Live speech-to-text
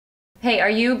Hey,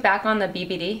 are you back on the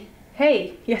BBD?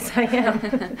 Hey, yes I am.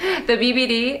 The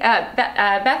BBD,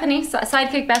 Bethany,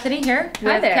 Sidekick Bethany here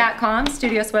with CatCom,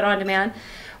 Studio Sweat on Demand.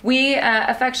 We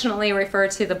affectionately refer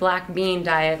to the black bean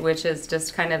diet, which is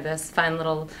just kind of this fun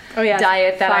little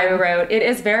diet that I wrote. It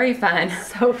is very fun.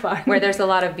 So fun. Where there's a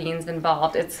lot of beans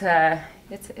involved. It's a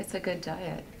good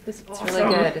diet. It's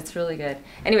really good. It's really good.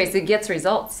 Anyways, it gets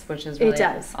results, which is really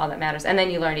all that matters. And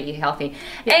then you learn to eat healthy.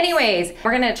 Yes. Anyways,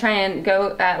 we're gonna try and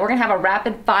go. We're gonna have a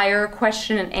rapid fire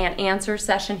question and answer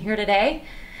session here today.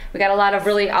 We got a lot of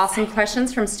really awesome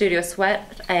questions from Studio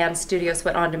Sweat and Studio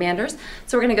Sweat on Demanders.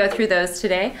 So we're going to go through those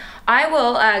today. I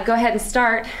will go ahead and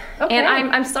start. Okay. And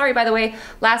I'm sorry, by the way,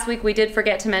 last week we did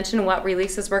forget to mention what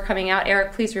releases were coming out.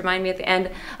 Eric, please remind me at the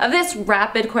end of this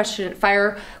rapid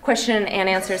fire question and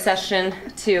answer session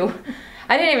to...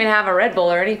 I didn't even have a Red Bull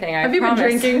or anything, I promise. Have you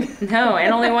been drinking? No,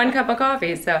 and only one cup of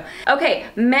coffee, so. Okay,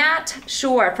 Matt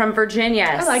Shore from Virginia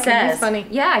I like him, he's funny.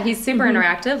 Yeah, he's super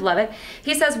interactive, love it.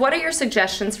 He says, what are your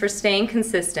suggestions for staying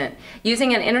consistent?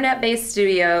 Using an internet-based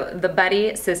studio, the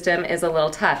buddy system is a little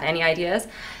tough. Any ideas?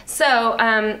 So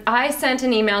I sent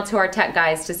an email to our tech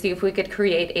guys to see if we could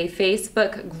create a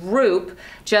Facebook group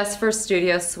just for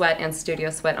Studio Sweat and Studio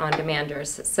Sweat on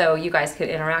Demanders, so you guys could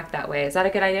interact that way. Is that a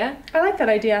good idea? I like that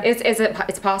idea.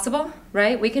 It's possible,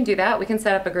 right? We can do that. We can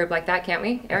set up a group like that, can't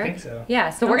we, Eric? I think so. Yeah.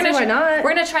 So we're gonna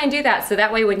try and do that. So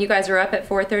that way, when you guys are up at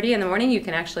 4:30 in the morning, you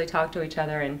can actually talk to each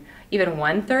other. And even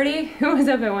 1:30. Who was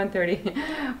up at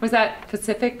 1:30? Was that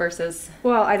Pacific versus?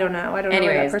 Well, I don't know. I don't know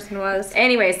where that person was.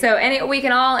 Anyway, so we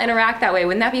can all interact that way.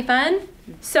 Wouldn't that be fun?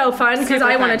 So fun, because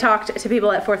I want to talk to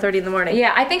people at 4:30 in the morning.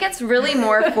 Yeah, I think it's really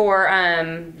more for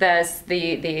the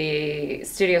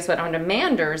Studio Sweat on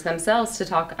Demanders themselves to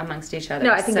talk amongst each other.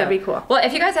 No, I think that'd be cool. Well,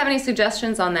 if you guys have any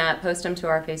suggestions on that, post them to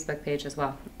our Facebook page as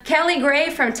well. Kelly Gray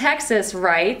from Texas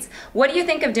writes, what do you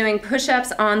think of doing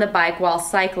push-ups on the bike while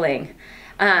cycling?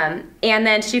 And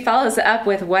then she follows up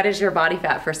with, what is your body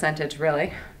fat percentage,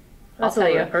 really? That's a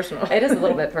little bit personal. It is a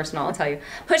little bit personal, I'll tell you.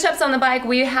 Push-ups on the bike,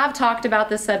 we have talked about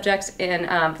this subject in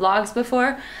vlogs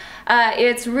before.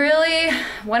 It's really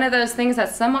one of those things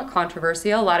that's somewhat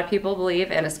controversial. A lot of people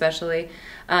believe, and especially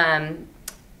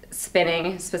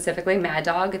spinning, specifically Mad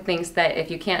Dog, thinks that if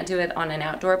you can't do it on an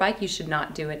outdoor bike, you should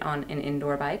not do it on an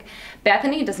indoor bike.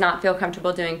 Bethany does not feel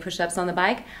comfortable doing push-ups on the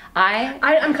bike.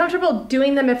 I'm comfortable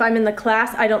doing them if I'm in the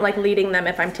class. I don't like leading them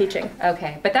if I'm teaching.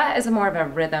 Okay, but that is more of a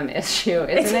rhythm issue,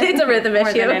 isn't it? It's a rhythm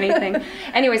issue. More than anything.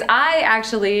 Anyways, I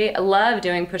actually love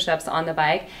doing push-ups on the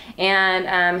bike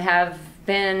and have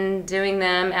been doing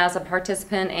them as a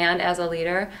participant and as a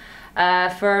leader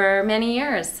for many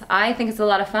years. I think it's a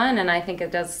lot of fun, and I think it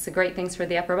does great things for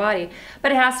the upper body,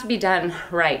 but it has to be done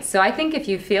right. So I think if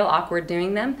you feel awkward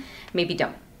doing them, maybe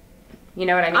don't. You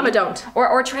know what I mean? I'm a don't.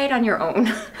 Or try it on your own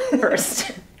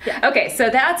first. Yeah. Okay, so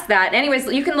that's that. Anyways,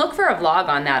 you can look for a vlog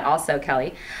on that also,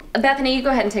 Kelly. Bethany, you go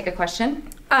ahead and take a question.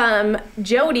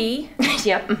 Jody.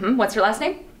 Yep. What's her last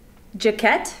name?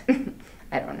 Jaquette.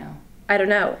 I don't know. I don't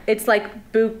know. It's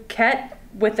like bouquet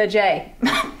with a J.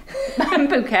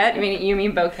 Bouquet? You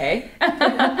mean bouquet?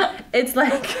 It's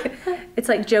like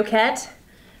Joquette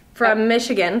from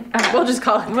Michigan. We'll just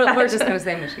call it that. We're just gonna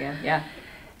say Michigan. Yeah.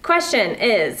 Question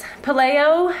is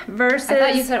paleo versus. I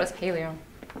thought you said it was paleo.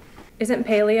 Isn't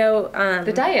paleo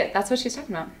the diet? That's what she's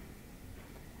talking about.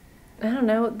 I don't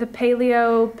know. The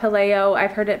paleo.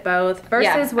 I've heard it both.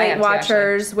 Versus Weight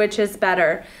Watchers, which is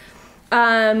better?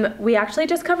 We actually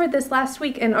just covered this last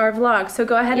week in our vlog, so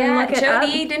go ahead and look it up.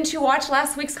 Jody, didn't you watch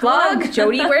last week's vlog?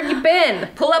 Jody, where have you been?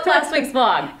 Pull up last week's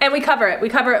vlog. And we cover it. We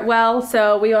cover it well,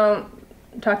 so we won't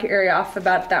talk your ear off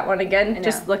about that one again.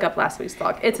 Just look up last week's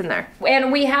vlog. It's in there.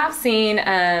 And we have seen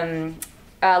a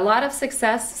lot of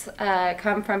success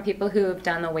come from people who have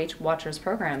done the Weight Watchers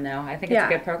program, though. I think it's a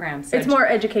good program. So it's more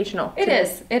educational. It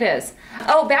is. It is.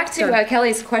 Oh, back to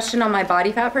Kelly's question on my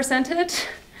body fat percentage.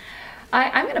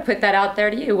 I'm going to put that out there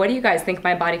to you. What do you guys think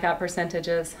my body fat percentage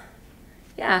is?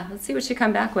 Yeah, let's see what you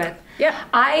come back with. Yeah.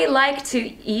 I like to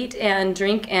eat and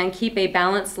drink and keep a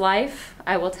balanced life.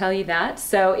 I will tell you that.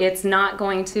 So it's not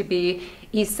going to be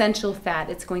essential fat.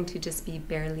 It's going to just be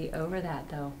barely over that,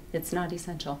 though. It's not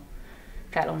essential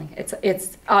fat only.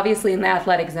 It's obviously in the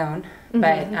athletic zone,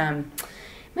 but it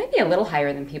might be a little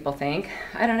higher than people think.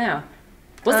 I don't know.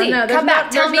 We'll see. Come back.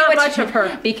 Tell me what much of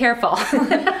her. Be careful.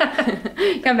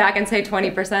 Come back and say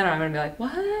 20%, and I'm going to be like,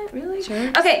 what? Really? Sure.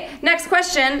 Okay, next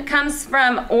question comes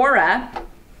from Aura.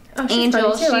 Oh, she's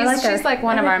Angel. She's like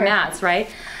one of our Mats, right?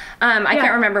 I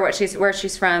can't remember where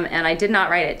she's from, and I did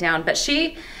not write it down. But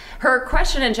her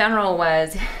question in general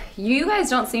was, You guys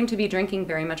don't seem to be drinking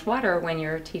very much water when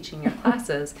you're teaching your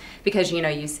classes because, you know,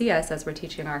 you see us as we're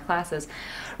teaching our classes.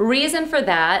 Reason for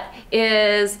that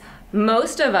is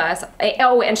most of us,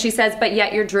 oh, and she says, but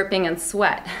yet you're dripping in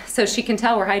sweat. So she can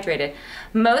tell we're hydrated.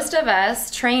 Most of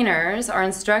us trainers or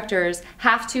instructors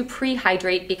have to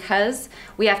pre-hydrate because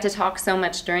we have to talk so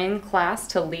much during class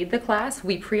to lead the class.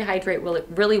 We pre-hydrate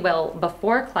really well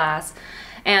before class.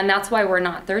 And that's why we're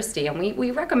not thirsty. And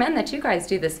we recommend that you guys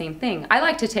do the same thing. I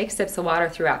like to take sips of water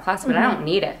throughout class, but I don't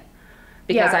need it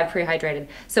because I've pre-hydrated.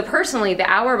 So personally, the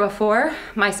hour before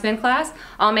my spin class,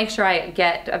 I'll make sure I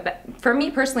get, for me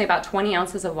personally, about 20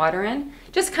 ounces of water in,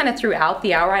 just kind of throughout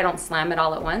the hour. I don't slam it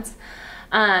all at once.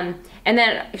 And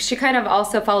then she kind of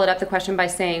also followed up the question by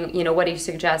saying, you know, what do you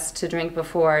suggest to drink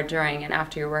before, during, and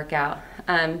after your workout?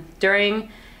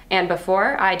 During and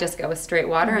before, I just go with straight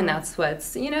water, and that's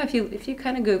what's, you know, if you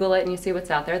kind of Google it and you see what's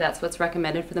out there, that's what's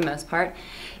recommended for the most part.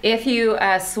 If you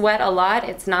sweat a lot,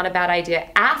 it's not a bad idea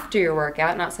after your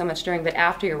workout, not so much during, but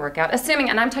after your workout, assuming,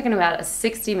 and I'm talking about a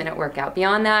 60-minute workout.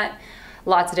 Beyond that,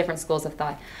 lots of different schools of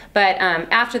thought. But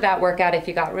after that workout, if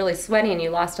you got really sweaty and you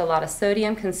lost a lot of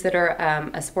sodium, consider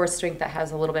a sports drink that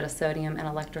has a little bit of sodium and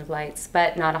electrolytes,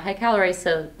 but not a high calorie,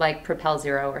 so like Propel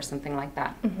Zero or something like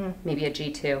that. Maybe a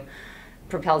G2.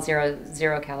 Propel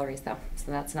zero calories though,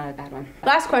 so that's not a bad one.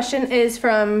 Last question is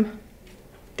from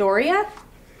Doria.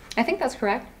 I think that's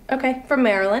correct. Okay, from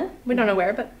Maryland. We don't know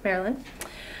where, but Maryland.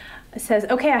 It says,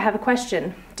 okay, I have a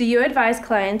question. Do you advise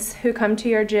clients who come to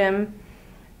your gym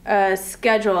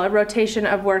schedule a rotation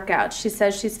of workouts? She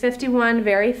says she's 51,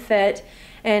 very fit,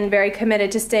 and very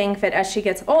committed to staying fit as she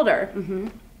gets older.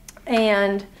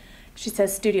 And she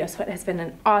says Studio Sweat has been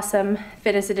an awesome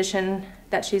fitness addition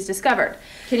that she's discovered.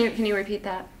 Can you repeat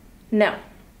that? No.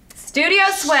 Studio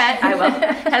Sweat, I will,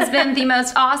 has been the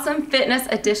most awesome fitness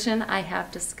addition I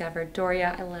have discovered.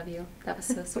 Doria, I love you. That was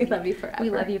so sweet. We love you forever. We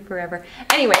love you forever.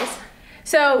 Anyways.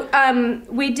 So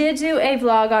we did do a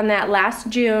vlog on that last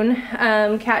June.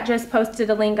 Kat just posted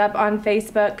a link up on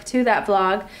Facebook to that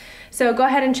vlog. So go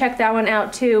ahead and check that one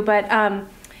out too. But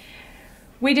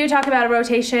we do talk about a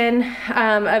rotation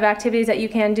of activities that you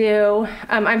can do.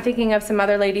 I'm thinking of some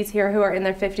other ladies here who are in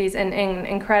their 50s and in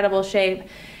incredible shape,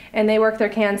 and they work their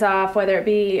cans off, whether it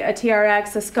be a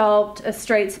TRX, a sculpt, a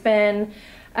straight spin.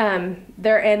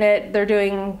 They're in it.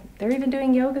 They're even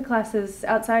doing yoga classes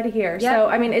outside of here. So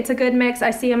I mean, it's a good mix. I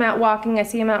see them out walking. I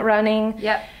see them out running.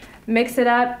 Mix it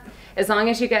up. As long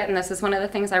as you get, and this is one of the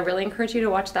things I really encourage you to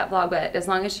watch that vlog, but as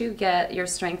long as you get your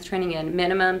strength training in,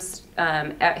 minimums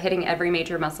hitting every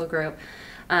major muscle group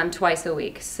twice a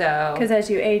week. So because as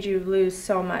you age, you lose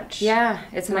so much. Yeah,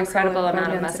 it's an incredible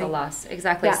amount of muscle loss.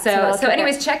 Exactly. Yeah, so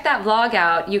anyways, check that vlog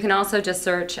out. You can also just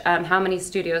search how many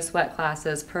Studio Sweat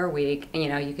classes per week. And, you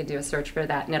know, you could do a search for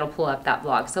that, and it'll pull up that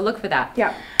vlog. So look for that.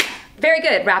 Yeah. Very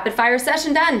good. Rapid fire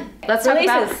session done. Let's talk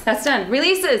about that's done.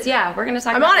 Releases. Yeah, we're going to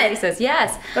talk about releases.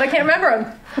 Yes. But I can't remember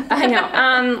them. I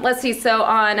know. Let's see. So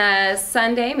on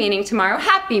Sunday, meaning tomorrow,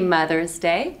 happy Mother's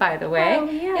Day, by the way. Oh,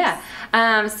 yes.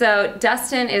 Yeah. So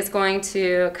Dustin is going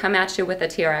to come at you with a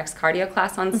TRX cardio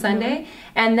class on Sunday,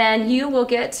 and then you will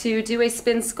get to do a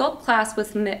spin sculpt class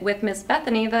with Miss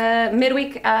Bethany the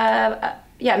midweek.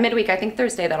 Midweek. I think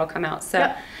Thursday that'll come out.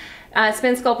 So.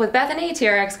 Spin Sculpt with Bethany,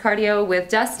 TRX Cardio with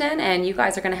Dustin, and you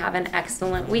guys are going to have an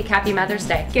excellent week. Happy Mother's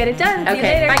Day. Get it done. Okay. See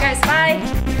you later. Bye, guys.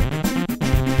 Bye.